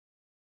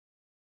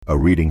A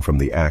reading from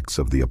the Acts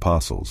of the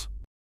Apostles.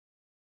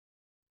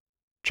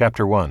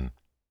 Chapter 1.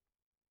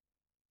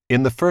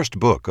 In the first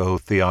book, O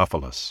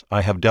Theophilus, I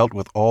have dealt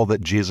with all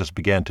that Jesus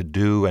began to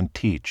do and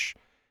teach,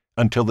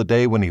 until the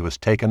day when he was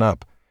taken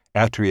up,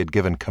 after he had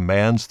given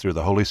commands through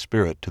the Holy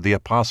Spirit to the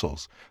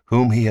apostles,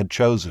 whom he had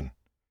chosen.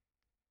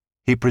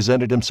 He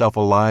presented himself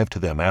alive to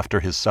them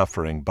after his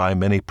suffering by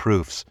many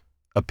proofs,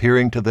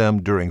 appearing to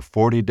them during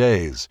 40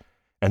 days,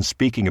 and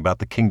speaking about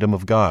the kingdom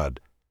of God.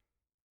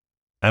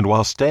 And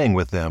while staying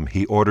with them,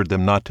 he ordered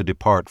them not to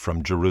depart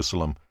from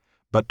Jerusalem,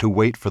 but to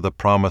wait for the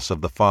promise of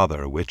the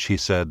Father, which he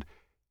said,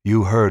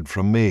 "You heard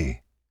from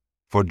me.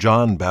 For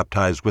John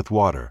baptized with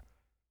water,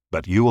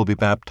 but you will be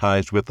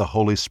baptized with the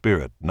Holy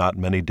Spirit not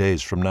many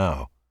days from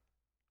now."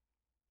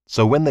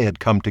 So when they had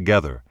come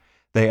together,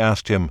 they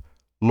asked him,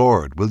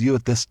 "Lord, will you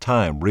at this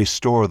time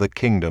restore the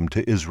kingdom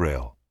to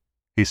Israel?"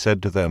 He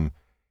said to them,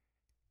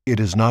 "It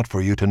is not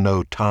for you to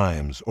know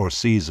times or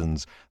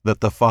seasons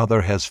that the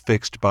Father has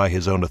fixed by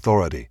his own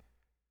authority,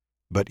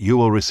 but you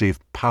will receive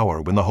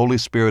power when the Holy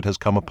Spirit has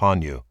come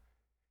upon you.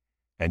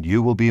 And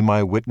you will be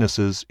my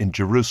witnesses in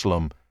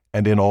Jerusalem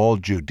and in all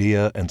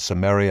Judea and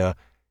Samaria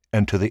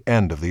and to the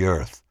end of the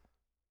earth."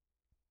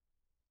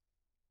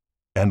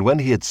 And when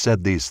he had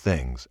said these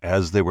things,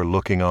 as they were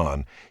looking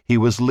on, he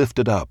was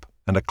lifted up,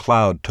 and a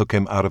cloud took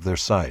him out of their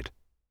sight.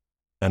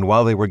 And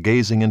while they were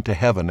gazing into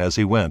heaven as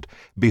he went,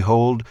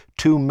 behold,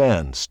 2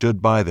 men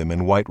stood by them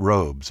in white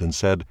robes, and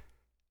said,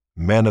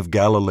 "Men of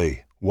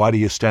Galilee, why do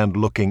you stand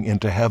looking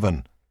into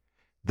heaven?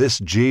 This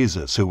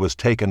Jesus who was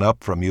taken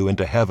up from you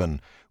into heaven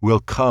will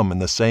come in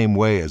the same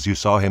way as you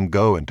saw him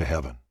go into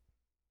heaven."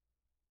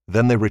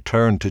 Then they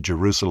returned to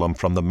Jerusalem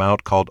from the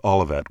mount called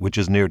Olivet, which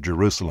is near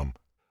Jerusalem,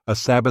 a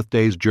Sabbath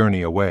day's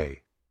journey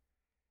away.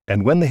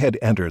 And when they had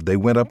entered, they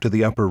went up to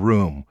the upper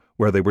room,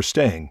 where they were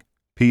staying,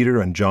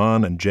 Peter and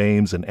John and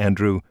James and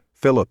Andrew,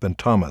 Philip and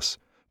Thomas,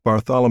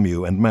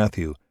 Bartholomew and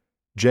Matthew,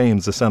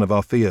 James the son of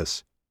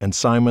Alphaeus, and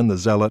Simon the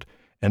Zealot,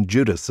 and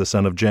Judas the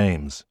son of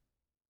James.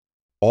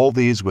 All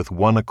these with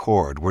one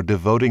accord were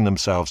devoting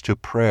themselves to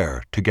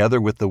prayer,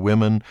 together with the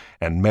women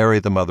and Mary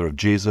the mother of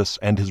Jesus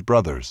and his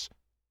brothers.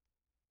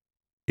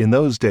 In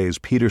those days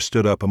Peter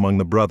stood up among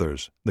the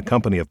brothers, the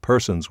company of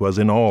persons was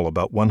in all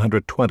about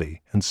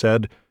 120, and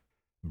said,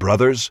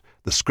 "Brothers,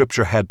 the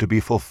scripture had to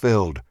be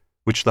fulfilled,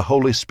 which the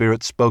Holy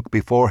Spirit spoke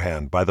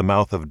beforehand by the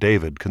mouth of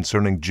David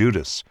concerning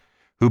Judas,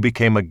 who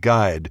became a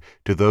guide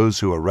to those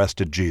who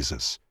arrested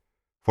Jesus.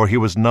 For he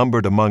was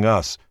numbered among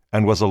us,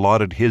 and was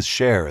allotted his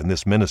share in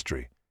this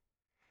ministry.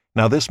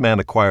 Now this man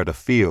acquired a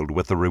field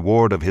with the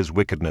reward of his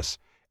wickedness,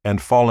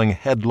 and falling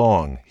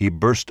headlong, he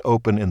burst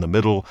open in the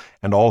middle,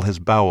 and all his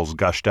bowels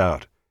gushed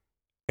out.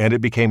 And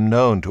it became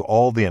known to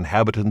all the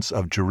inhabitants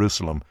of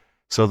Jerusalem,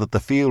 so that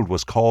the field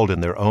was called in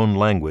their own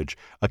language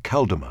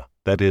Akeldama,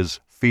 that is,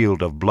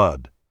 field of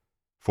blood.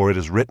 For it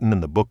is written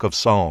in the book of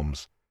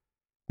Psalms,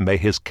 'May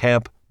his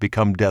camp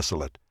become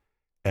desolate,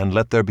 and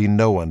let there be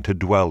no one to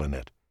dwell in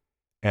it,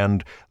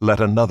 and let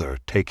another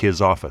take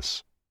his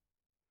office.'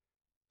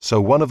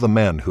 So one of the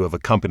men who have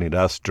accompanied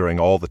us during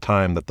all the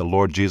time that the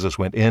Lord Jesus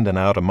went in and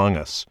out among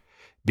us,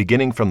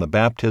 beginning from the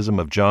baptism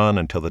of John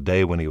until the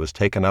day when he was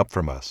taken up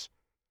from us,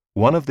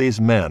 one of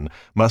these men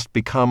must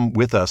become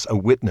with us a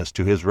witness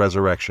to his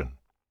resurrection.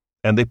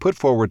 And they put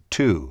forward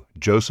 2,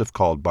 Joseph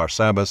called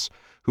Barsabbas,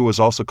 who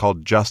was also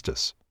called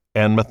Justus,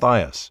 and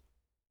Matthias.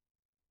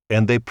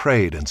 And they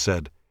prayed and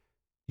said,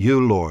 'You,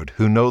 Lord,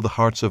 who know the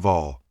hearts of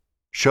all,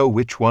 show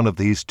which one of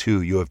these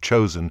 2 you have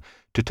chosen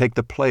to take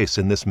the place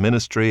in this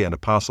ministry and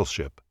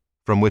apostleship,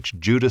 from which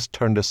Judas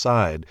turned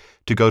aside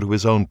to go to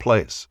his own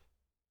place.'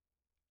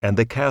 And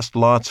they cast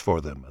lots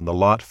for them, and the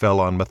lot fell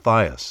on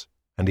Matthias,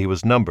 and he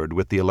was numbered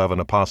with the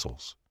 11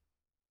 apostles.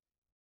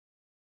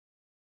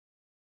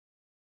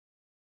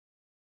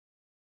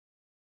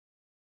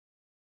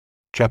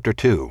 Chapter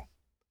 2.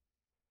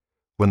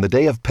 When the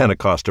day of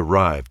Pentecost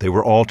arrived, they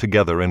were all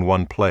together in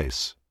one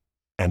place.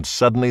 And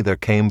suddenly there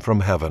came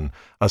from heaven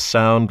a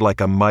sound like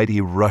a mighty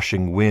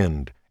rushing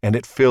wind, and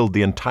it filled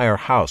the entire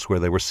house where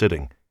they were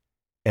sitting.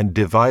 And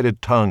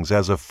divided tongues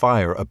as of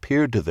fire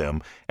appeared to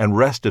them and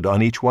rested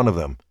on each one of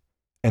them.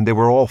 And they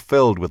were all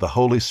filled with the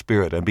Holy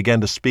Spirit and began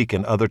to speak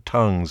in other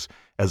tongues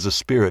as the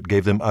Spirit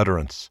gave them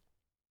utterance.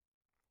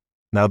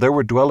 Now there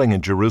were dwelling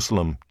in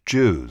Jerusalem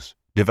Jews,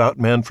 devout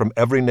men from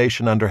every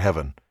nation under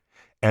heaven.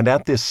 And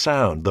at this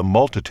sound the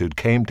multitude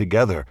came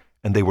together,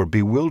 and they were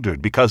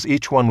bewildered, because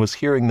each one was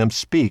hearing them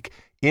speak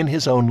in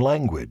his own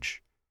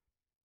language.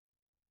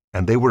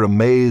 And they were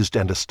amazed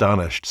and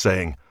astonished,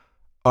 saying,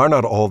 "Are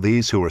not all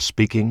these who are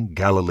speaking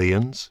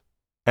Galileans?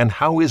 And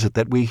how is it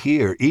that we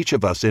hear, each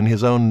of us in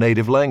his own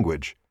native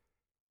language?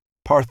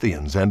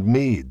 Parthians and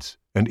Medes,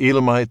 and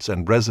Elamites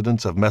and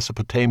residents of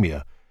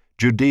Mesopotamia,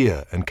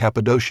 Judea and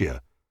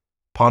Cappadocia,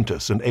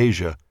 Pontus and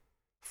Asia,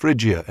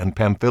 Phrygia and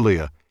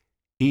Pamphylia,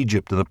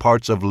 Egypt and the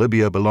parts of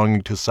Libya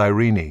belonging to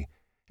Cyrene,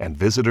 and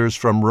visitors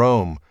from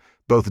Rome,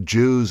 both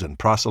Jews and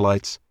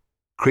proselytes,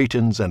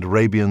 Cretans and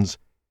Arabians,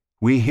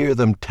 we hear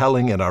them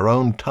telling in our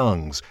own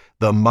tongues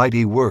the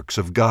mighty works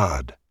of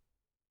God."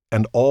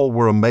 And all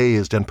were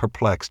amazed and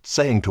perplexed,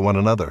 saying to one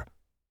another,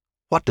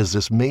 "What does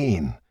this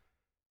mean?"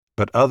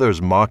 But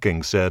others,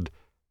 mocking, said,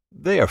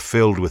 "They are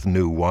filled with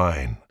new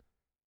wine."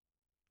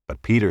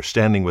 But Peter,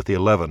 standing with the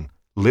 11,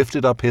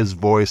 lifted up his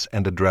voice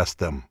and addressed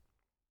them.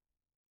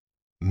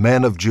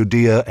 "Men of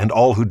Judea and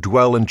all who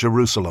dwell in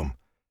Jerusalem,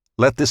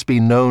 let this be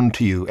known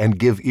to you, and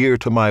give ear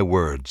to my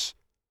words.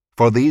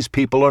 For these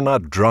people are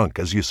not drunk,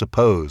 as you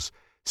suppose,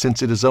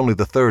 since it is only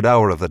the 3rd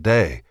hour of the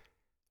day.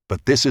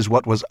 But this is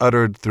what was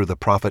uttered through the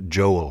prophet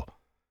Joel.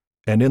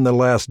 And in the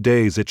last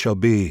days it shall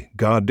be,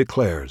 God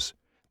declares,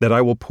 that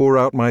I will pour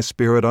out my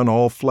Spirit on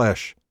all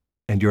flesh,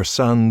 and your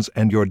sons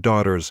and your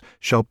daughters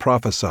shall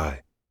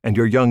prophesy, and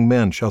your young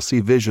men shall see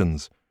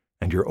visions,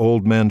 and your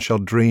old men shall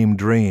dream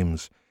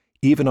dreams.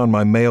 Even on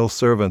my male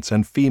servants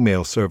and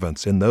female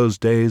servants in those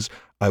days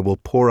I will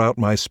pour out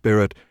my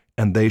Spirit,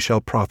 and they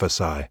shall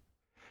prophesy.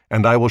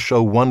 And I will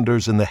show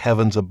wonders in the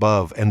heavens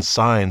above and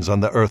signs on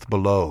the earth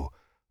below,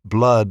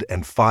 blood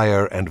and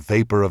fire and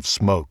vapor of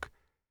smoke.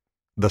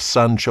 The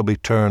sun shall be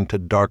turned to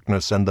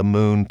darkness and the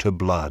moon to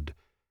blood,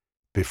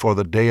 before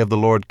the day of the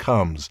Lord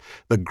comes,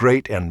 the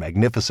great and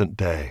magnificent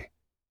day.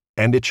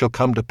 And it shall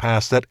come to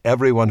pass that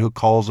everyone who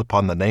calls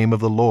upon the name of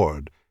the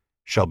Lord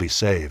shall be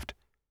saved.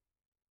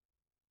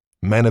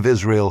 Men of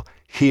Israel,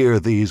 hear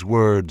these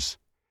words.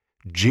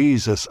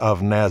 Jesus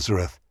of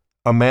Nazareth,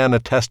 a man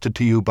attested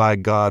to you by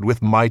God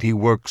with mighty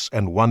works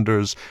and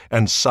wonders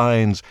and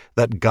signs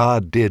that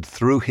God did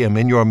through him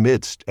in your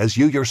midst, as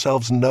you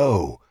yourselves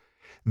know.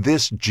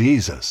 This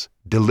Jesus,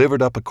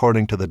 delivered up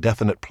according to the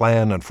definite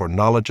plan and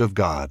foreknowledge of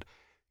God,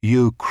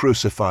 you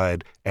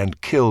crucified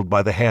and killed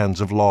by the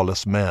hands of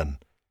lawless men.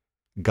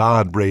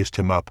 God raised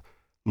him up,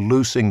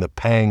 loosing the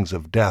pangs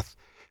of death,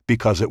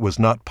 because it was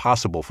not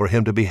possible for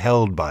him to be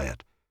held by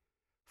it.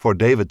 For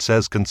David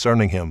says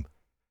concerning him,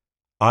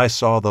 I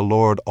saw the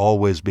Lord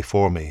always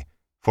before me,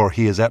 for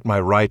he is at my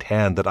right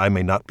hand that I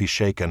may not be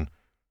shaken.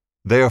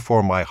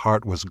 Therefore my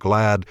heart was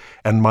glad,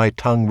 and my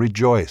tongue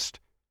rejoiced.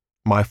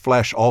 My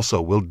flesh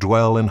also will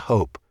dwell in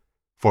hope,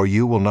 for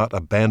you will not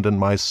abandon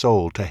my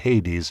soul to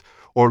Hades,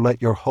 or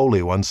let your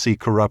Holy One see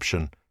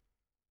corruption.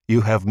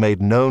 You have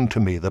made known to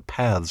me the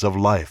paths of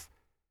life.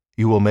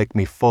 You will make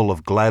me full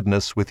of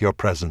gladness with your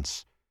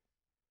presence.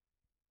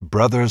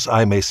 Brothers,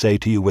 I may say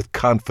to you with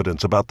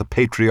confidence about the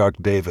patriarch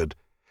David,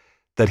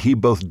 that he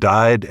both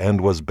died and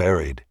was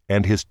buried,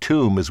 and his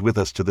tomb is with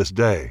us to this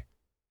day.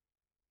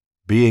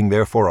 Being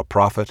therefore a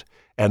prophet,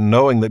 and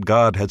knowing that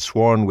God had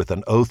sworn with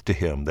an oath to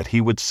him that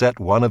he would set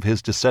one of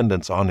his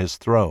descendants on his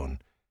throne,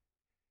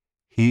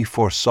 he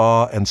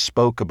foresaw and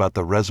spoke about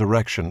the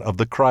resurrection of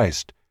the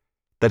Christ,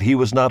 that he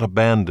was not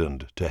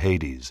abandoned to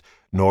Hades,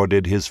 nor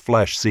did his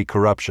flesh see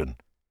corruption.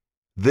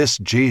 This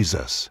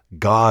Jesus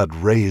God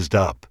raised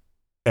up,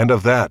 and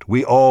of that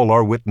we all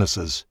are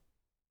witnesses.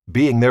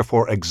 Being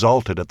therefore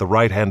exalted at the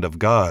right hand of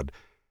God,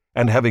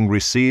 and having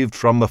received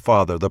from the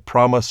Father the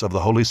promise of the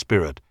Holy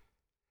Spirit,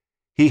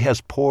 he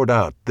has poured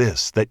out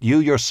this that you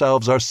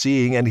yourselves are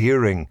seeing and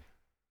hearing.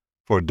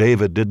 For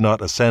David did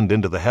not ascend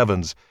into the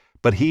heavens,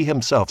 but he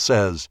himself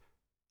says,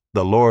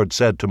 The Lord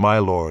said to my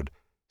Lord,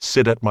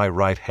 Sit at my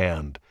right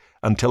hand,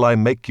 until I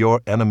make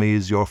your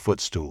enemies your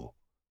footstool.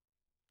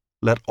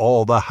 Let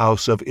all the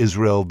house of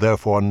Israel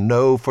therefore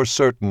know for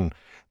certain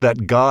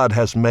that God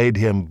has made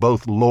him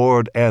both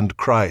Lord and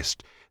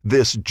Christ,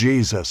 this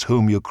Jesus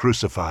whom you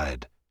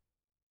crucified.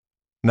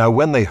 Now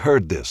when they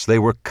heard this, they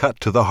were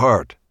cut to the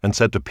heart, and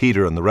said to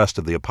Peter and the rest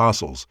of the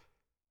apostles,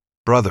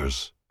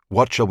 Brothers,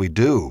 what shall we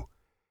do?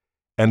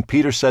 And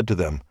Peter said to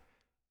them,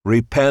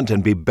 Repent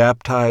and be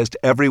baptized,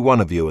 every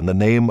one of you, in the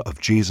name of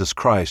Jesus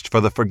Christ, for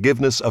the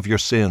forgiveness of your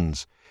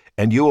sins,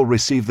 and you will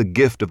receive the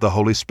gift of the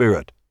Holy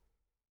Spirit.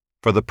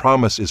 For the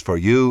promise is for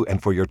you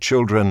and for your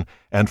children,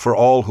 and for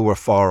all who are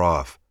far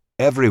off,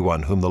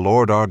 everyone whom the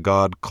Lord our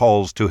God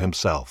calls to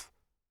himself.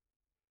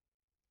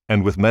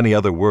 And with many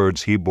other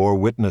words he bore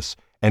witness,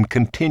 and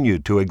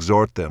continued to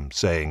exhort them,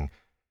 saying,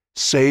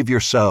 Save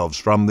yourselves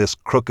from this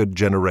crooked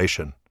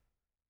generation.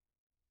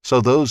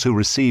 So those who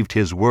received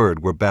his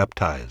word were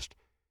baptized,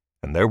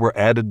 and there were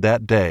added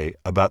that day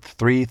about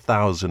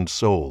 3,000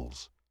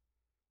 souls.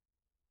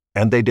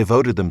 And they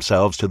devoted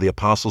themselves to the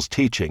apostles'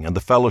 teaching and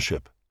the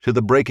fellowship, to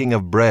the breaking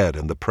of bread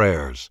and the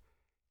prayers.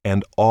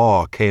 And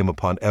awe came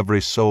upon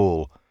every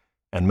soul,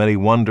 and many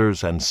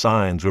wonders and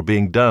signs were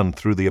being done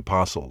through the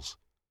apostles.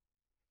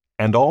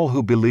 And all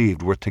who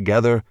believed were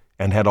together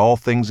and had all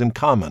things in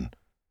common.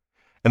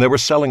 And they were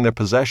selling their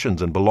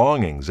possessions and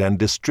belongings and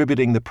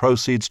distributing the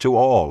proceeds to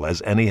all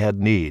as any had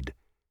need.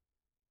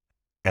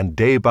 And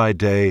day by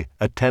day,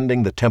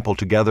 attending the temple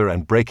together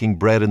and breaking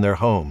bread in their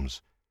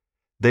homes,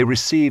 they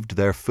received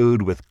their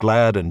food with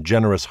glad and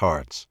generous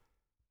hearts,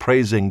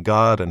 praising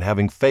God and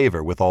having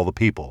favor with all the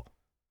people.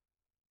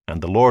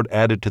 And the Lord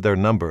added to their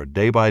number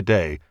day by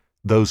day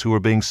those who were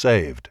being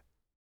saved.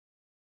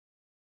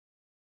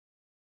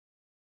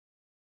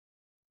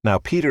 Now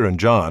Peter and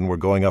John were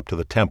going up to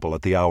the temple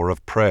at the hour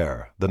of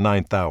prayer, the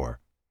 9th hour.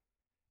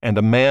 And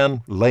a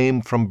man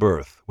lame from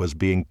birth was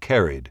being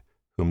carried,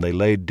 whom they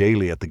laid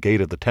daily at the gate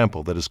of the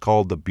temple that is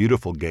called the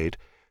Beautiful Gate,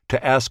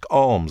 to ask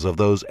alms of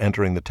those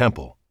entering the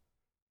temple.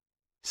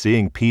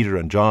 Seeing Peter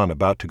and John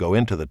about to go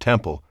into the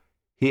temple,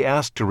 he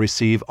asked to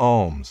receive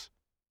alms.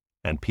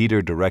 And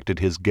Peter directed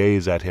his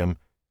gaze at him,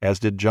 as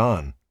did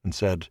John, and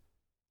said,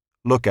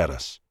 "Look at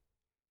us."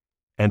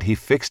 And he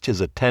fixed his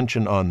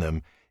attention on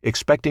them,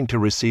 expecting to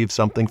receive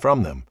something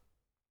from them.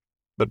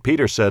 But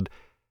Peter said,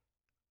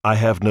 "I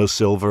have no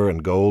silver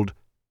and gold,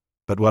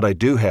 but what I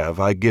do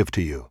have I give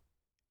to you.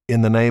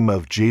 In the name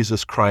of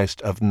Jesus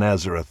Christ of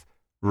Nazareth,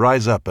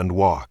 rise up and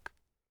walk."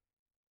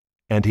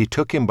 And he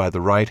took him by the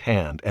right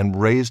hand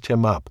and raised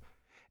him up,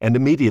 and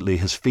immediately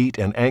his feet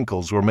and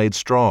ankles were made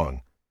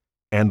strong.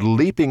 And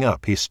leaping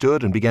up, he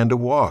stood and began to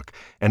walk,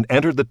 and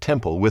entered the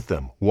temple with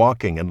them,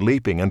 walking and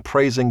leaping and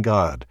praising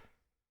God.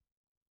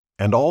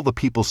 And all the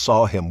people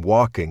saw him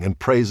walking and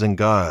praising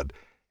God,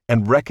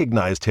 and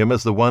recognized him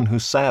as the one who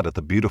sat at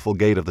the Beautiful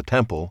Gate of the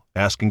temple,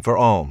 asking for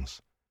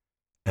alms.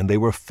 And they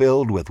were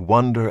filled with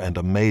wonder and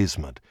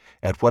amazement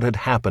at what had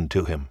happened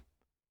to him.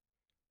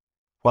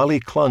 While he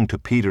clung to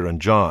Peter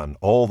and John,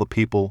 all the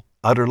people,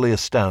 utterly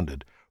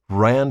astounded,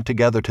 ran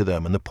together to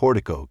them in the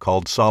portico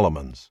called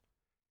Solomon's.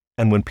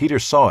 And when Peter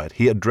saw it,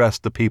 he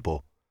addressed the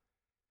people,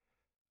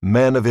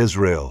 "Men of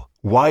Israel,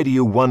 why do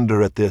you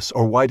wonder at this,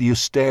 or why do you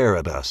stare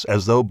at us,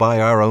 as though by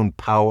our own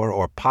power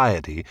or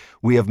piety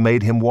we have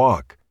made him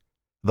walk?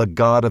 The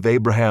God of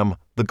Abraham,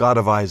 the God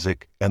of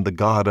Isaac, and the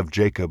God of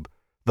Jacob,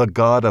 the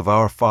God of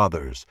our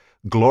fathers,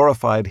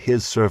 glorified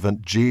his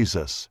servant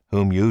Jesus,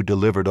 whom you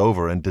delivered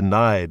over and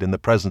denied in the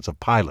presence of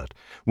Pilate,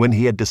 when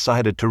he had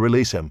decided to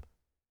release him.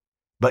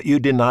 But you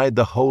denied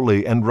the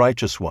Holy and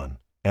Righteous One,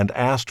 and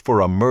asked for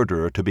a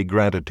murderer to be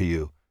granted to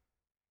you.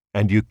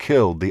 And you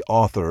killed the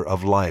author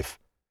of life,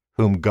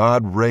 whom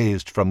God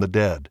raised from the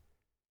dead.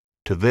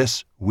 To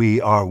this we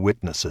are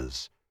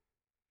witnesses.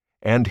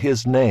 And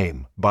his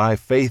name, by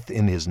faith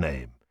in his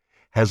name,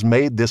 has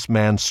made this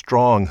man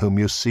strong whom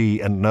you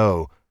see and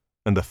know,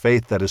 and the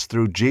faith that is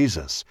through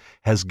Jesus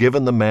has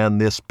given the man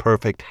this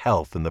perfect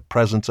health in the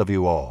presence of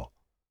you all.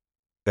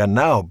 And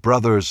now,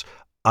 brothers,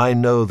 I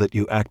know that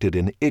you acted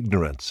in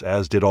ignorance,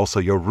 as did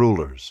also your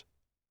rulers.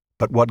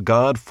 But what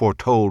God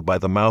foretold by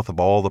the mouth of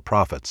all the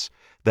prophets,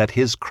 that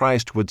his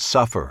Christ would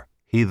suffer,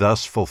 he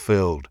thus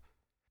fulfilled.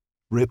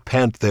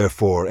 Repent,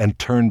 therefore, and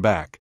turn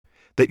back,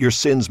 that your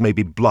sins may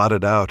be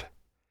blotted out,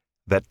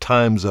 that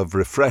times of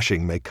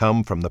refreshing may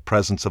come from the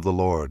presence of the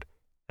Lord,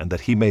 and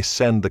that he may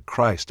send the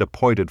Christ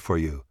appointed for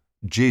you,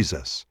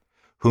 Jesus,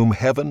 whom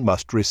heaven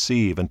must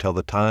receive until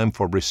the time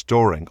for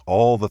restoring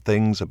all the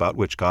things about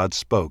which God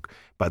spoke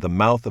by the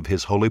mouth of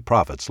his holy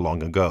prophets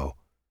long ago.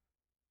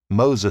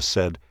 Moses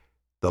said,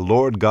 "The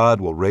Lord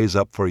God will raise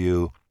up for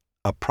you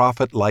a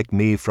prophet like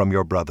me from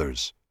your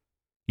brothers.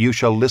 You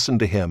shall listen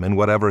to him in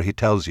whatever he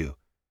tells you.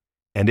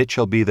 And it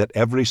shall be that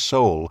every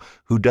soul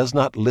who does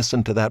not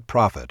listen to that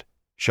prophet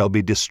shall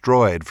be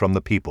destroyed from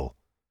the people."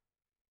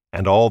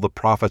 And all the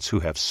prophets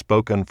who have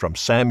spoken from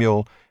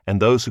Samuel and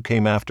those who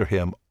came after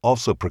him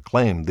also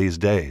proclaimed these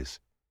days.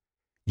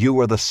 You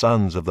are the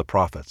sons of the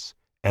prophets,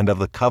 and of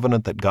the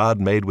covenant that God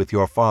made with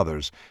your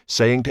fathers,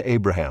 saying to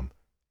Abraham,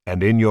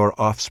 "And in your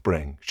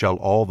offspring shall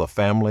all the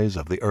families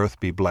of the earth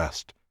be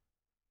blessed."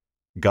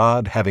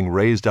 God, having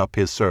raised up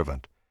his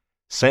servant,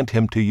 sent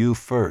him to you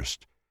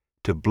first,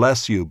 to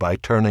bless you by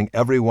turning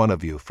every one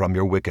of you from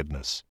your wickedness.